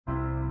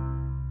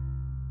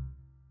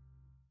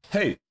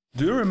Hey,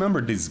 do you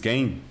remember this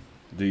game?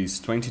 This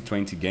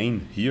 2020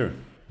 game here?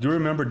 Do you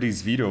remember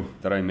this video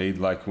that I made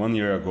like 1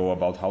 year ago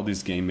about how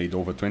this game made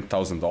over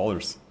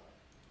 $20,000?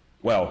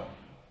 Well,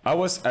 I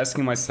was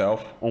asking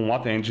myself on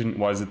what engine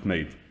was it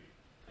made.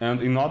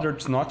 And in order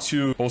not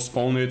to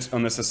postpone it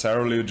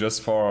unnecessarily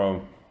just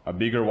for a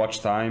bigger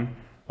watch time,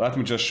 let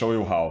me just show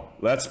you how.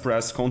 Let's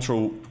press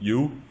Ctrl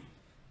U,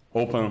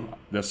 open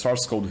the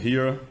source code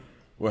here.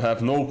 We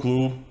have no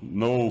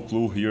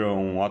clue here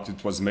on what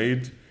it was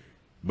made.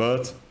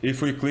 But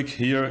if we click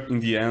here in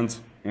the end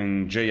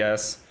in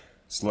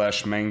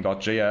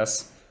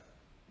js/main.js,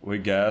 we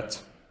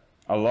get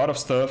a lot of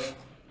stuff.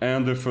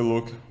 And if we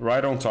look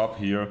right on top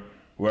here,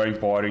 we're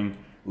importing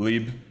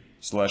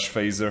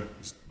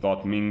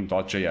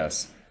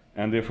lib/phaser.min.js.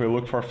 And if we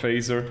look for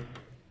phaser,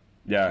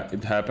 yeah,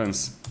 it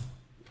happens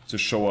to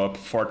show up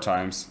 4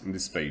 times in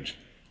this page.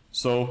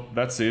 So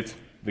that's it.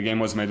 The game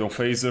was made on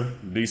phaser,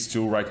 these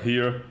two right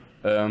here.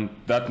 And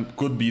that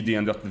could be the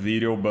end of the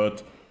video,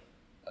 but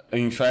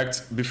in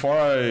fact, before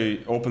I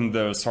opened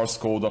the source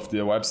code of the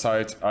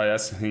website, I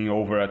asked him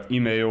over at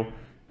email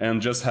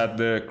and just had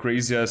the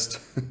craziest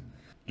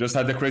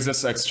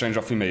exchange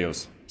of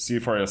emails. See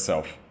for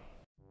yourself.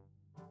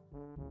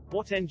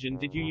 What engine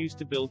did you use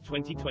to build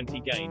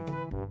 2020 game?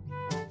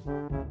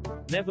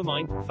 Never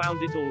mind,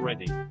 found it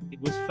already.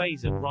 It was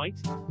Phaser, right?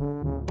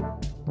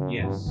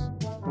 Yes.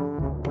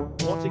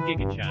 What a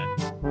gigachad.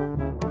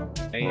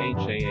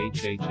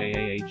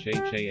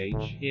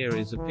 Here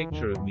is a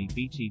picture of me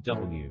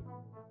BTW.